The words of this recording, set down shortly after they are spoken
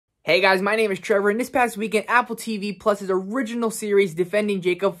Hey guys, my name is Trevor, and this past weekend, Apple TV Plus's original series, Defending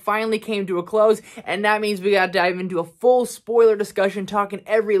Jacob, finally came to a close, and that means we gotta dive into a full spoiler discussion, talking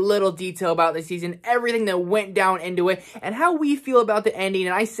every little detail about the season, everything that went down into it, and how we feel about the ending.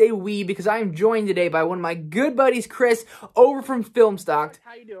 And I say we because I am joined today by one of my good buddies, Chris, over from Filmstock.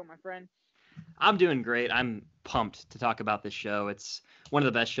 How you doing, my friend? I'm doing great. I'm pumped to talk about this show. It's one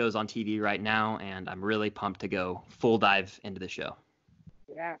of the best shows on TV right now, and I'm really pumped to go full dive into the show.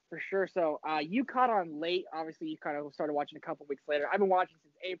 Yeah, for sure. So you caught on late. Obviously, you kind of started watching a couple weeks later. I've been watching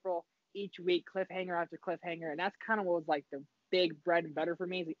since April, each week, cliffhanger after cliffhanger, and that's kind of what was like the big bread and butter for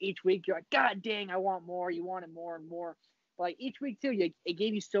me. Is like each week you're like, God dang, I want more. You want it more and more. But like each week too, it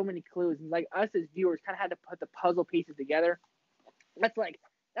gave you so many clues, and like us as viewers kind of had to put the puzzle pieces together. That's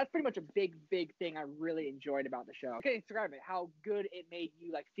pretty much a big thing I really enjoyed about the show. Okay, describe it. How good it made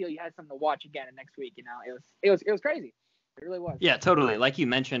you like feel you had something to watch again next week. You know, it was crazy. It really was. Yeah, totally. Like you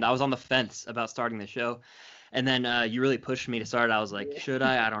mentioned, I was on the fence about starting the show, and then you really pushed me to start it. I was like, should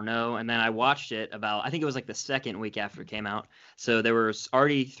I? I don't know. And then I watched it I think it was like the second week after it came out. So there was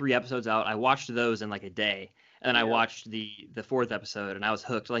already 3 episodes out. I watched those in like a day, and then I watched the 4th episode, and I was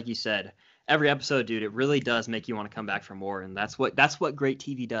hooked. Like you said, every episode, dude, it really does make you want to come back for more, and that's what great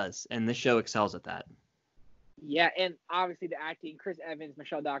TV does, and this show excels at that. Yeah, and obviously the acting, Chris Evans,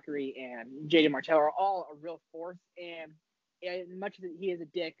 Michelle Dockery, and J.D. Martell are all a real force. And as much as he is a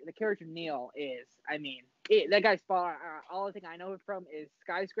dick, the character Neil is, that guy's spot. All the thing I know him from is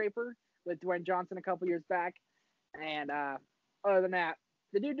Skyscraper with Dwayne Johnson a couple years back. And other than that,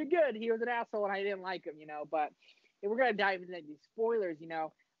 the dude did good. He was an asshole, and I didn't like him, But if we're going to dive into these spoilers,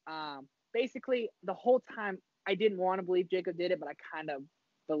 basically the whole time I didn't want to believe Jacob did it, but I kind of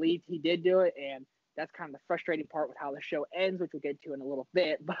believed he did do it. And that's kind of the frustrating part with how the show ends, which we'll get to in a little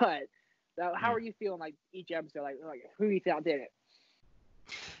bit. But how are you feeling like each episode? Like who you felt did it?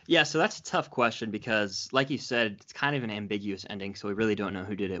 Yeah, so that's a tough question because, like you said, it's kind of an ambiguous ending, so we really don't know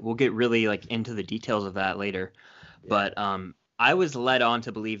who did it. We'll get really like into the details of that later. Yeah. But I was led on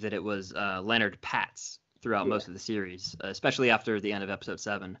to believe that it was Leonard Patz throughout most of the series, especially after the end of episode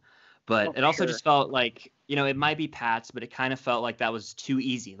 7. But it also just felt like, it might be Pat's, but it kind of felt like that was too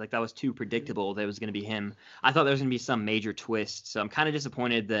easy. Like that was too predictable that it was going to be him. I thought there was going to be some major twist. So I'm kind of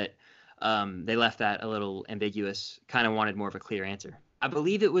disappointed that they left that a little ambiguous. Kind of wanted more of a clear answer. I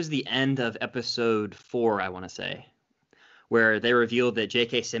believe it was the end of episode 4, I want to say, where they revealed that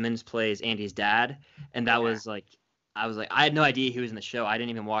J.K. Simmons plays Andy's dad. And that was like, I had no idea he was in the show. I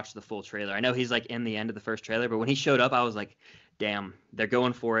didn't even watch the full trailer. I know he's like in the end of the first trailer, but when he showed up, I was like, damn, they're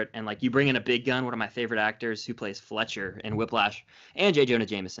going for it. And like you bring in a big gun, one of my favorite actors who plays Fletcher in Whiplash, and J. Jonah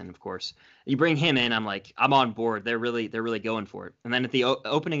Jameson, of course. You bring him in, I'm like, I'm on board. They're really going for it. And then at the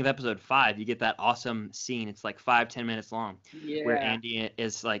opening of episode 5, you get that awesome scene. It's like 5-10 minutes long, where Andy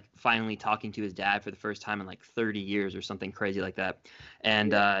is like finally talking to his dad for the first time in like 30 years or something crazy like that.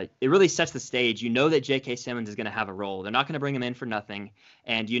 And it really sets the stage. You know that J.K. Simmons is going to have a role. They're not going to bring him in for nothing.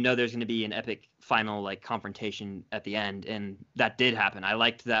 And there's going to be an epic final like confrontation at the end. And that did happen. I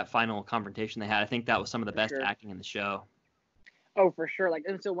liked that final confrontation they had. I think that was some of the best acting in the show. Oh, for sure. Like,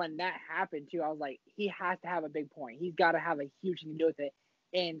 and so when that happened too, I was like, he has to have a big point. He's got to have a huge thing to do with it.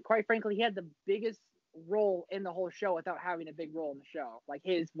 And quite frankly, he had the biggest role in the whole show without having a big role in the show. Like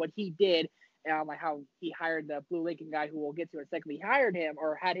what he did, like how he hired the Blue Lincoln guy, who we'll get to in a second. He hired him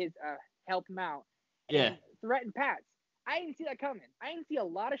or had his help him out. And threatened Pats. I didn't see that coming. I didn't see a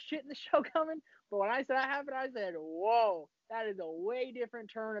lot of shit in the show coming. But when I saw that happen, I said, whoa, that is a way different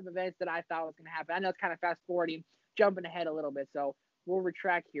turn of events that I thought was going to happen. I know it's kind of fast forwarding, jumping ahead a little bit, so we'll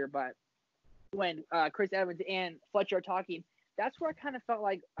retract here. But when Chris Evans and Fletcher are talking, that's where I kind of felt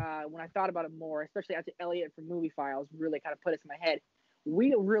like when I thought about it more, especially after Elliot from Movie Files really kind of put us in my head,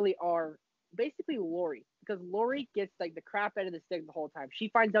 we really are basically Lori, because Lori gets like the crap out of the stick the whole time. She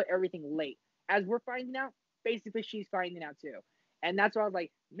finds out everything late. As we're finding out, basically she's finding out too. And that's why I was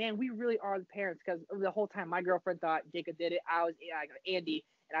like, man, we really are the parents, because the whole time my girlfriend thought Jacob did it. I got Andy,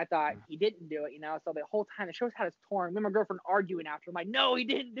 and I thought he didn't do it, So the whole time the shows had us torn. Me and my girlfriend arguing after. I'm like, no, he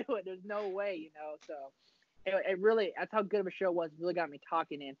didn't do it. There's no way, So it really, that's how good of a show it was. It really got me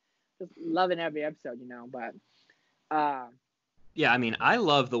talking and just loving every episode, But yeah, I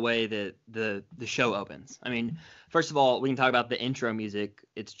love the way that the show opens. First of all, we can talk about the intro music.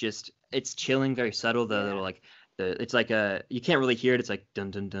 It's chilling, very subtle. The little like. It's like you can't really hear it. It's like dun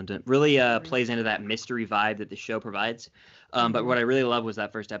dun dun dun. Really plays into that mystery vibe that the show provides. But what I really love was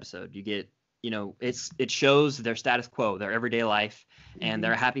that first episode. You get it shows their status quo, their everyday life, and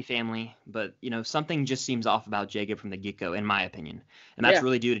they're a happy family. But something just seems off about Jacob from the get-go, in my opinion, and that's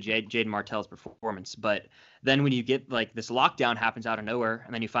really due to Jaden Martell's performance. But then when you get like this lockdown happens out of nowhere,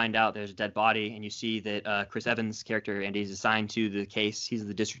 and then you find out there's a dead body, and you see that Chris Evans' character, and he's assigned to the case. He's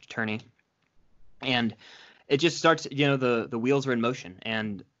the district attorney, and it just starts. The wheels are in motion,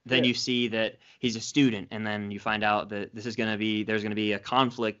 and then you see that he's a student, and then you find out that there's going to be a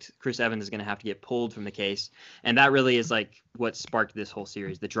conflict. Chris Evans is going to have to get pulled from the case, and that really is like what sparked this whole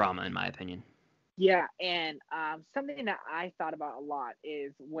series, the drama, in my opinion. Yeah, and something that I thought about a lot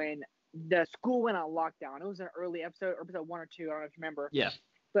is when the school went on lockdown. It was an early episode 1 or 2. I don't know if you remember. Yeah.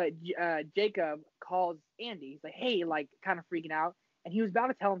 But Jacob calls Andy. He's like, "Hey," like kind of freaking out, and he was about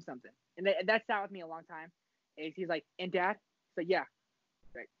to tell him something, and that sat with me a long time. And he's like, "And Dad?" So yeah.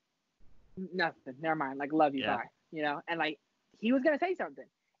 Nothing. Never mind. Like, love you. Bye. And like he was gonna say something,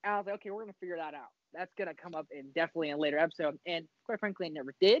 and I was like, okay, we're gonna figure that out. That's gonna come up definitely in a later episode. And quite frankly, it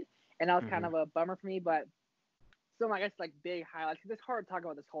never did, and that was kind of a bummer for me. But some, I guess, like big highlights. Cause it's hard to talk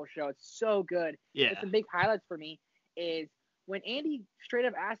about this whole show. It's so good. Yeah. But some big highlights for me is when Andy straight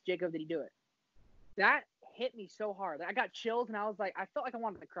up asked Jacob, "Did he do it?" That hit me so hard. Like, I got chills, and I was like, I felt like I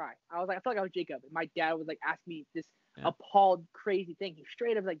wanted to cry. I felt like I was Jacob, and my dad would like ask me this appalled, crazy thing. He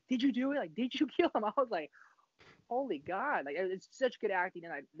straight up was like, "Did you do it? Like, did you kill him?" I was like, holy God. Like, it's such good acting.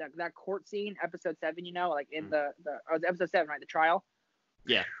 And like that court scene, episode 7, like in episode 7, right? The trial.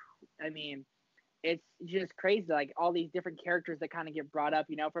 Yeah. I mean, it's just crazy. Like all these different characters that kind of get brought up,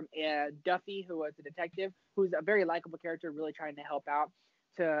 from Duffy, who was a detective, who's a very likable character, really trying to help out,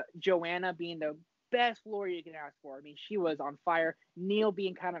 to Joanna being the best lawyer you can ask for. I mean, she was on fire. Neil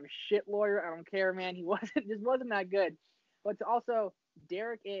being kind of a shit lawyer. I don't care, man. He wasn't that good. But to also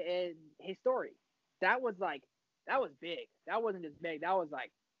Derek and his story. That was big. That wasn't just big. That was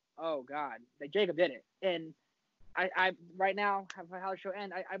like, oh God, like Jacob did it. And I right now, how the show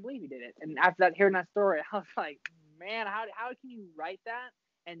end, I believe he did it. And after that, hearing that story, I was like, man, how can you write that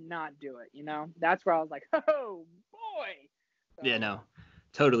and not do it? That's where I was like, oh boy. So, yeah, no,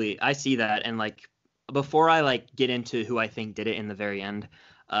 totally. I see that. And like, before I like get into who I think did it in the very end,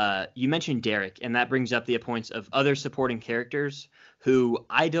 you mentioned Derek, and that brings up the points of other supporting characters who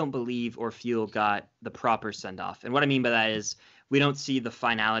I don't believe or feel got the proper send-off. And what I mean by that is we don't see the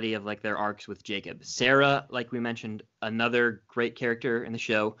finality of like their arcs with Jacob. Sarah, like we mentioned, another great character in the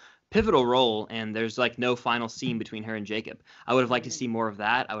show, pivotal role, and there's like no final scene between her and Jacob. I would have liked to see more of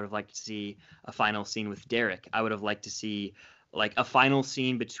that. I would have liked to see a final scene with Derek. I would have liked to see like a final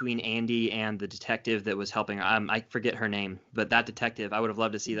scene between Andy and the detective that was helping her. I forget her name, but that detective, I would have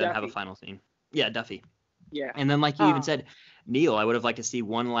loved to see them have a final scene. Yeah, Duffy. Yeah. And then like you even said, Neil, I would have liked to see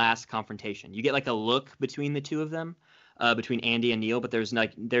one last confrontation. You get like a look between the two of them, between Andy and Neil, but there's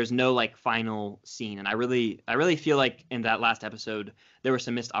no like final scene. And I really feel like in that last episode, there were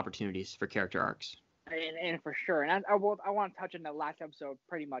some missed opportunities for character arcs. And for sure. And I want to touch on the last episode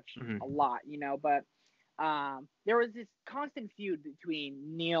pretty much a lot, but there was this constant feud between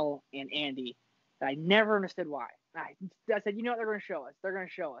Neil and Andy that I never understood why. I said, they're going to show us. They're going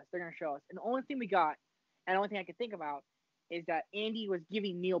to show us. They're going to show us. And the only thing we got, and the only thing I could think about, is that Andy was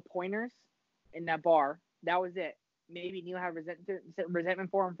giving Neil pointers in that bar. That was it. Maybe Neil had resentment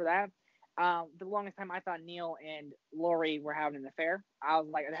for him for that. The longest time I thought Neil and Lori were having an affair. I was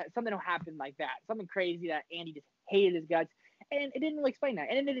like, something will happen like that. Something crazy that Andy just hated his guts. And it didn't really explain that.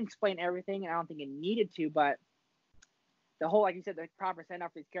 And it didn't explain everything. And I don't think it needed to. But the whole, like you said, the proper send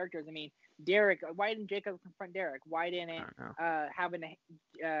off for these characters. I mean, Derek, why didn't Jacob confront Derek? Why didn't having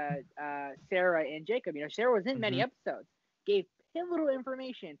Sarah and Jacob? Sarah was in many episodes, gave pivotal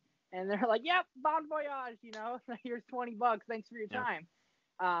information. And they're like, yep, bon voyage, here's $20. Thanks for your time.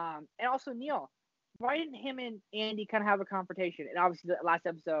 And also Neil, why didn't him and Andy kind of have a confrontation? And obviously the last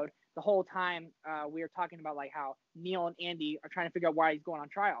episode, the whole time we were talking about like how Neil and Andy are trying to figure out why he's going on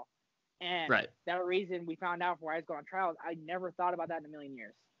trial. And that reason we found out why he's going on trial, I never thought about that in a million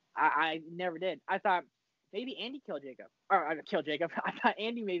years. I never did. I thought maybe Andy killed Jacob. Or killed Jacob. I thought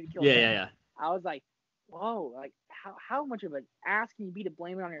Andy maybe killed him. Yeah. I was like, whoa, like how much of an ass can you be to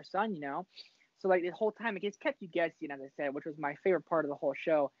blame it on your son, So like this whole time it just kept you guessing, as I said, which was my favorite part of the whole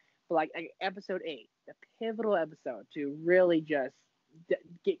show. But like episode 8, the pivotal episode to really just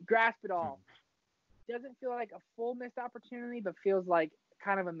grasp it all. Doesn't feel like a full missed opportunity, but feels like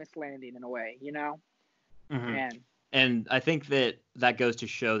kind of a mislanding in a way, And I think that goes to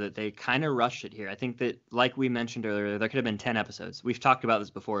show that they kind of rushed it here. I think that, like we mentioned earlier, there could have been 10 episodes. We've talked about this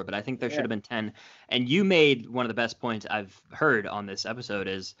before, but I think there should have been 10. And you made one of the best points I've heard on this episode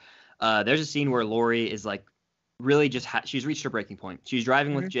is there's a scene where Lori is like really just she's reached her breaking point. She's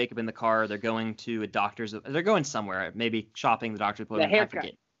driving with Mhm. Jacob in the car. They're going to a doctor's. They're going somewhere, maybe shopping, the doctor's The appointment. I haircut.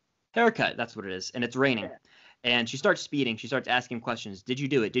 forget. Haircut, that's what it is. And it's raining. Yeah. And she starts speeding. She starts asking questions. Did you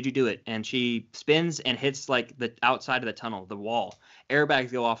do it? Did you do it? And she spins and hits like the outside of the tunnel, the wall.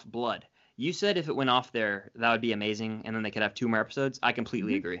 Airbags go off, blood. You said if it went off there, that would be amazing, and then they could have 2 more episodes. I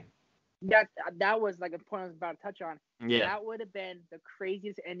completely Mhm. agree. That was like a point I was about to touch on. Yeah. That would have been the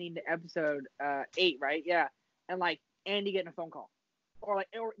craziest ending to episode 8, right? Yeah. And like Andy getting a phone call, or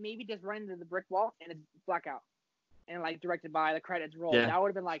maybe just running into the brick wall and it's blackout, and like directed by the credits roll. Yeah. That would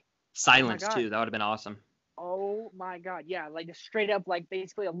have been like Silence, God. too. That would have been awesome. Oh my God, yeah, like just straight up, like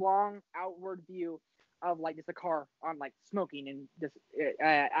basically a long outward view of like just a car on like smoking and just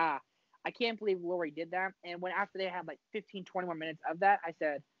I can't believe Lori did that. And when after they had like 15, 20 more minutes of that, I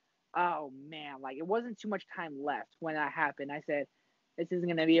said, oh man, like it wasn't too much time left when that happened. I said, this isn't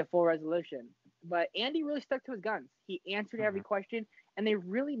gonna be a full resolution. But Andy really stuck to his guns. He answered every question, and they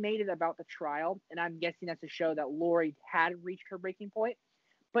really made it about the trial. And I'm guessing that's to show that Lori had reached her breaking point,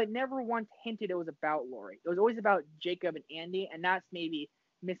 but never once hinted it was about Lori. It was always about Jacob and Andy, and that's maybe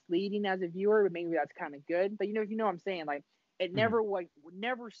misleading as a viewer, but maybe that's kind of good. But you know what I'm saying? Like it never we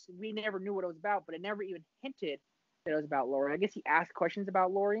never knew what it was about, but it never even hinted that it was about Lori. I guess he asked questions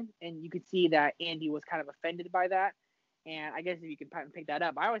about Lori, and you could see that Andy was kind of offended by that. And I guess if you could pick that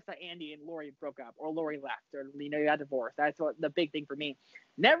up, I always thought Andy and Lori broke up, or Lori left, or you got divorced. That's what the big thing for me.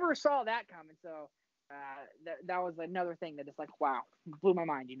 Never saw that coming, so that was another thing that just like wow, blew my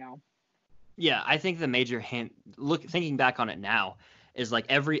mind. Yeah, I think the major hint, thinking back on it now, is like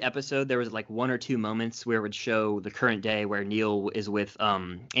every episode there was like 1 or 2 moments where it would show the current day where Neil is with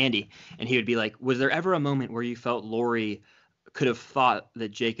Andy, and he would be like, was there ever a moment where you felt Lori could have thought that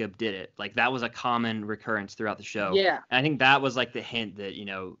Jacob did it? Like that was a common recurrence throughout the show. Yeah. And I think that was like the hint that,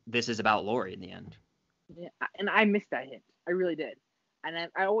 this is about Lori in the end. Yeah, and I missed that hint. I really did. And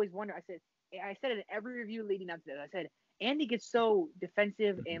I always wonder. I said it in every review leading up to this. I said Andy gets so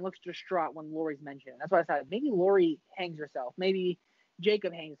defensive and looks distraught when Lori's mentioned. That's why I thought maybe Lori hangs herself. Maybe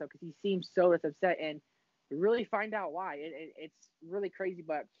Jacob hangs herself because he seems so upset. And really find out why. It's really crazy.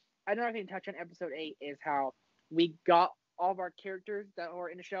 But another thing to touch on episode 8 is how we got all of our characters that were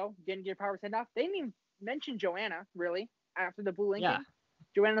in the show didn't get power send off. They didn't even mention Joanna really after the Blue Lincoln. Yeah.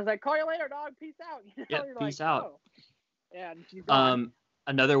 Joanna's like, call you later, dog. Peace out. Yeah, peace out. Oh. Yeah, and she's gone.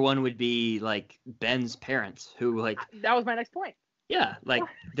 Another one would be like Ben's parents, who like that was my next point. Yeah, like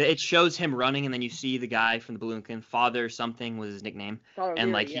it shows him running, and then you see the guy from the Blue Lincoln, Father something was his nickname,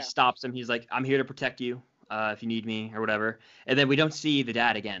 and like he stops him. He's like, "I'm here to protect you, if you need me or whatever." And then we don't see the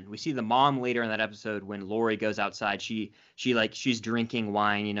dad again. We see the mom later in that episode when Lori goes outside. She's drinking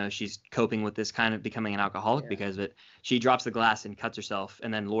wine. She's coping with this kind of becoming an alcoholic because of it. She drops the glass and cuts herself,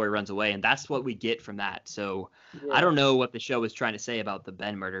 and then Lori runs away, and that's what we get from that. So I don't know what the show was trying to say about the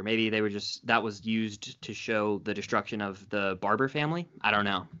Ben murder. Maybe they were that was used to show the destruction of the Barber family. I don't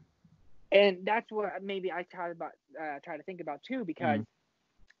know. And that's what maybe I try to think about too, because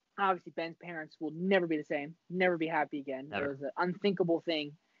obviously Ben's parents will never be the same, never be happy again. Never. It was an unthinkable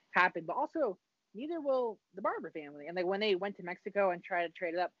thing happened, but also neither will the Barber family. And like when they went to Mexico and tried to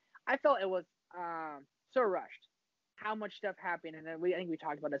trade it up, I felt it was so rushed. How much stuff happened, and then I think we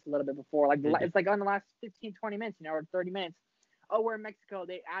talked about this a little bit before. Like it's like on the last 15, 20 minutes, or 30 minutes. Oh, we're in Mexico.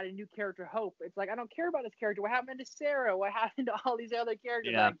 They added a new character, Hope. It's like I don't care about this character. What happened to Sarah? What happened to all these other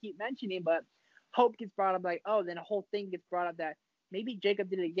characters that I keep mentioning? But Hope gets brought up. Like, oh, then a whole thing gets brought up that maybe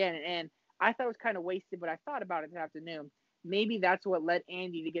Jacob did it again. And I thought it was kind of wasted, but I thought about it this afternoon. Maybe that's what led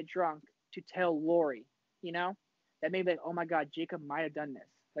Andy to get drunk to tell Lori. That maybe like, oh my God, Jacob might have done this.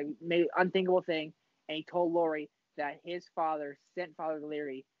 Like maybe unthinkable thing, and he told Lori that his father sent Father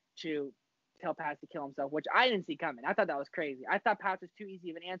Leary to tell Pat to kill himself, which I didn't see coming. I thought that was crazy. I thought Pat was too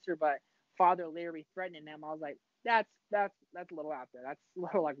easy of an answer, but Father Leary threatening him, I was like, that's a little out there. That's a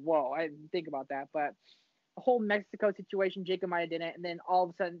little like, whoa, I didn't think about that. But the whole Mexico situation, Jacob might have done it, and then all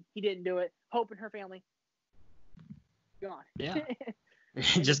of a sudden he didn't do it. Hope and her family gone. Yeah.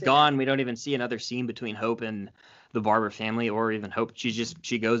 Just gone. We don't even see another scene between Hope and the Barber family, or even Hope.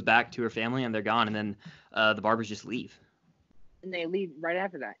 She goes back to her family and they're gone, and then the Barbers just leave. And they leave right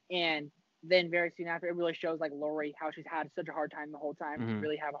after that. And then very soon after, it really shows like Lori how she's had such a hard time the whole time,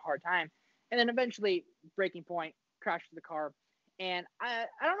 really have a hard time. And then eventually, breaking point, crashes the car. And I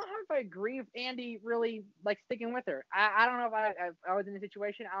don't know if I agree with Andy really like sticking with her. I don't know if I was in the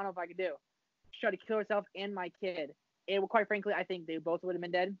situation. I don't know if I could do. She tried to kill herself and my kid. And quite frankly, I think they both would have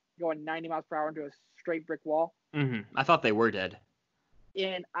been dead, going 90 miles per hour into a straight brick wall. I thought they were dead.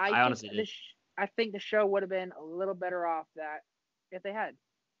 And I honestly did. I think the show would have been a little better off that if they had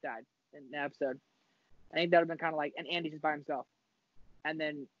died in the episode. I think that would have been kind of like, and Andy's just by himself, and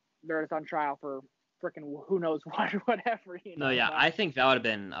then they're just on trial for freaking who knows what or whatever. No, yeah, but, I think that would have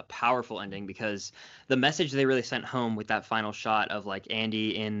been a powerful ending because the message they really sent home with that final shot of like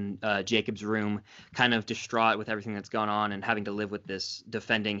Andy in Jacob's room, kind of distraught with everything that's gone on and having to live with this,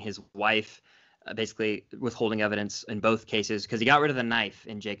 defending his wife, basically withholding evidence in both cases because he got rid of the knife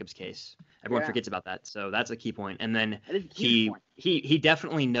in Jacob's case. Everyone forgets about that, so that's a key point. And then he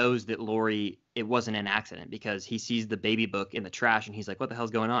definitely knows that Lori, it wasn't an accident because he sees the baby book in the trash and he's like, what the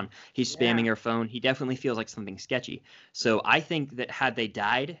hell's going on? He's spamming her phone. He definitely feels like something sketchy. So I think that had they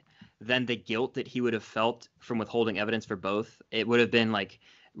died, then the guilt that he would have felt from withholding evidence for both, it would have been like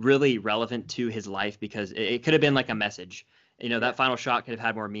really relevant to his life because it could have been like a message. That final shot could have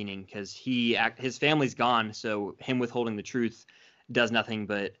had more meaning because his family's gone, so him withholding the truth does nothing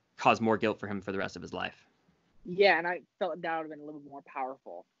but cause more guilt for him for the rest of his life. Yeah, and I felt that would have been a little bit more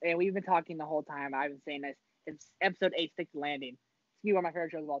powerful. And we've been talking the whole time. I've been saying this. It's episode 8, Stick the Landing. It's one of my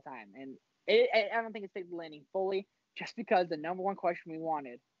favorite shows of all time. And I don't think it's Stick the Landing fully, just because the number one question we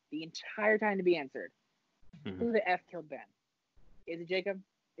wanted the entire time to be answered. Who the F killed Ben? Is it Jacob?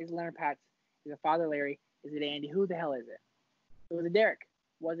 Is it Leonard Patz? Is it Father Larry? Is it Andy? Who the hell is it? Was it Derek?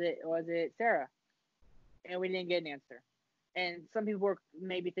 Was it Sarah? And we didn't get an answer. And some people were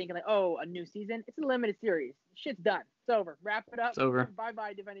maybe thinking like, oh, a new season? It's a limited series. Shit's done. It's over. Wrap it up. It's over.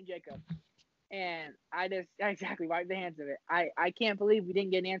 Bye-bye, Defending Jacob. And I just exactly wiped the hands of it. I can't believe we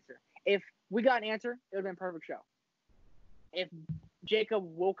didn't get an answer. If we got an answer, it would have been a perfect show. If Jacob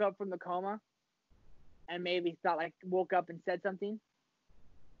woke up from the coma and maybe woke up and said something,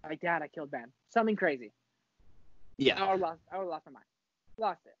 like, Dad, I killed Ben. Something crazy. Yeah. I would have lost my mind.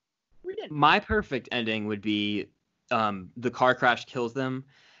 Lost it. We didn't. My perfect ending would be the car crash kills them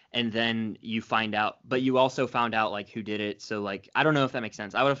and then you find out, but you also found out like who did it. So like, I don't know if that makes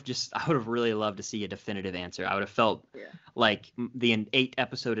sense. I would have really loved to see a definitive answer. I would have felt like the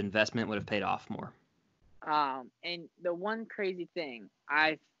 8-episode investment would have paid off more. And the one crazy thing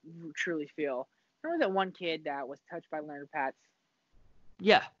I truly feel, remember that one kid that was touched by Leonard Patz?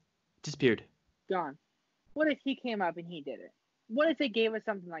 Yeah. Disappeared. Gone. What if he came up and he did it? What if they gave us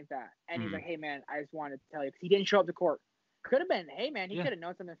something like that? And he's like, hey, man, I just wanted to tell you. Because he didn't show up to court. Could have been, hey, man, he could have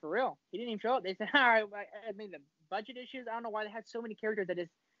known something for real. He didn't even show up. They said, all right, I mean, the budget issues, I don't know why they had so many characters that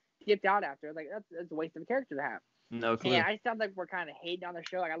just dipped out after. Like, that's a waste of a character to have. No clue. Yeah, I sound like we're kind of hating on the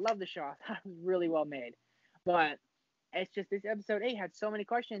show. Like, I love the show. I thought it was really well made. But it's just this episode 8 had so many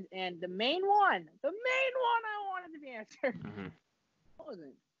questions. And the main one I wanted to be answered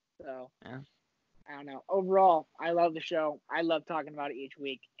wasn't. So, yeah. I don't know. Overall, I love the show. I love talking about it each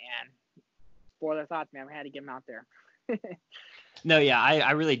week. And spoiler thoughts, man. We had to get them out there. No, yeah,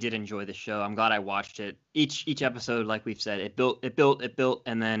 I really did enjoy the show. I'm glad I watched it. Each episode, like we've said, it built,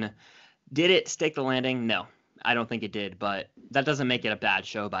 and then did it stick the landing? No, I don't think it did, but that doesn't make it a bad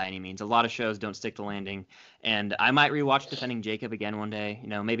show by any means. A lot of shows don't stick the landing, and I might rewatch Defending Jacob again one day.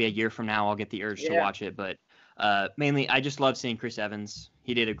 Maybe a year from now I'll get the urge to watch it, but mainly I just love seeing Chris Evans.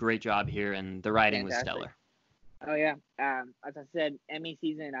 He did a great job here, and the writing was stellar. Oh, yeah. As I said, Emmy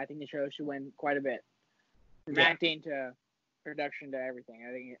season, I think the show should win quite a bit. From acting to production to everything.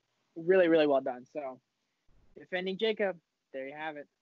 I think really, really well done. So, Defending Jacob, there you have it.